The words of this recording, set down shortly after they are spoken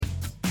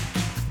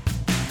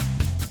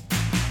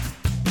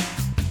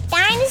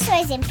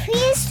dinosaurs in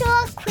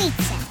prehistoric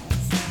creatures.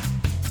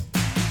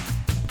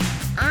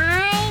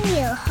 I'm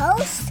your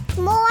host,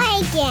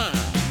 Morgan.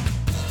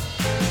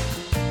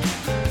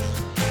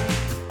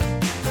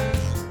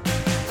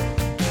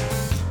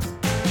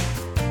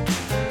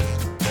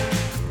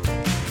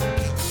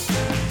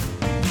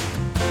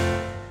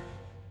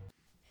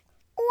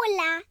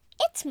 Hola,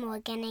 it's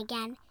Morgan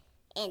again,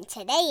 and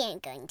today I'm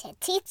going to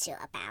teach you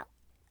about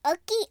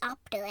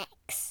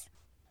Archaeopteryx.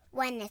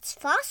 When its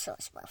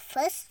fossils were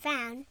first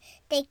found,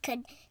 they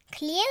could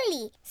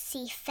clearly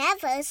see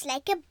feathers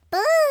like a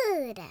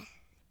bird.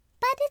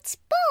 But its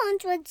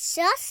bones were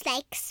just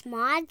like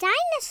small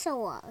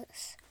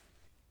dinosaurs.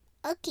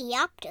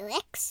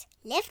 Archaeopteryx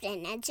lived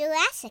in the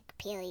Jurassic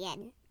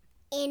period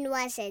and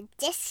was a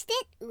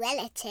distant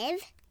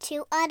relative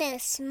to other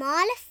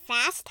small,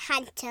 fast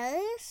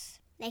hunters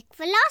like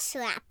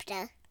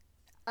Velociraptor.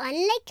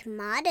 Unlike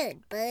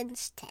modern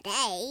birds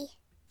today,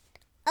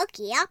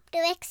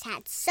 Archaeopteryx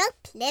had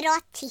sharp little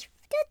teeth.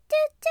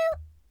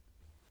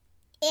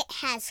 It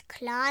has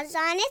claws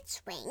on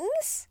its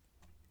wings,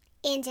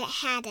 and it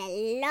had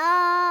a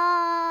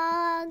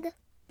long,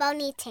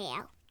 bony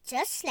tail,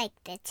 just like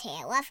the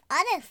tail of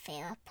other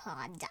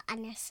theropod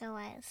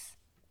dinosaurs.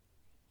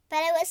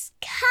 But it was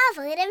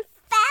covered in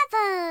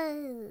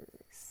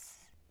feathers.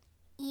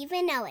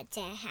 Even though it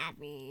didn't have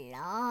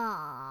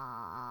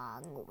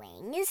long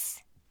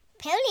wings,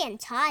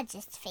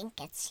 paleontologists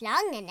think it's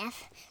long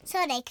enough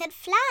so they could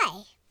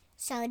fly.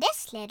 So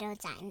this little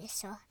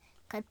dinosaur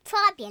could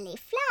probably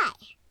fly.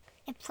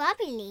 It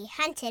probably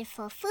hunted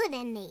for food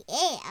in the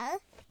air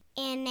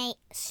and ate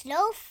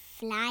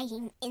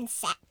slow-flying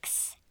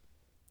insects.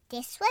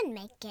 This would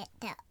make it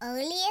the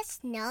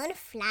earliest known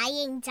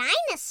flying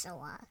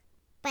dinosaur.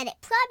 But it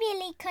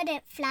probably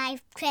couldn't fly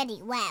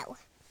pretty well.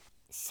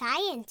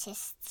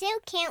 Scientists still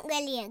can't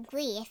really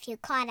agree if you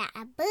call that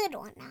a bird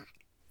or not.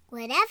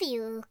 Whatever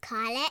you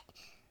call it,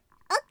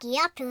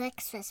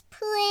 Archaeopteryx was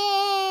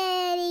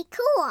pretty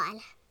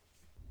cool.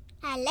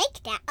 I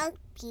like that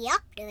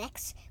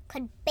Archaeopteryx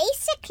could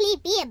basically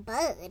be a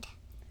bird.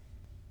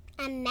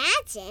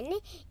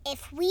 Imagine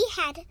if we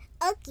had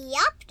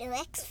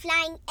Archaeopteryx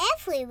flying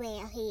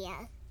everywhere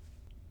here.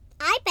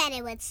 I bet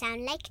it would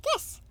sound like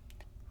this.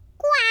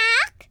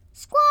 Quack,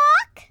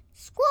 squawk,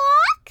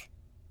 squawk.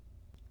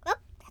 Oh,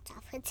 that's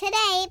all for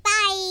today.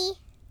 Bye.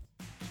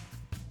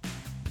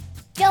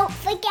 Don't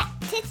forget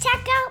to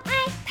check out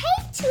my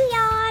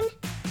Patreon,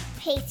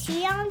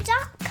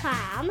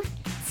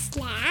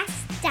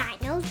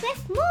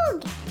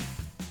 patreon.com/dinoswithmorgan.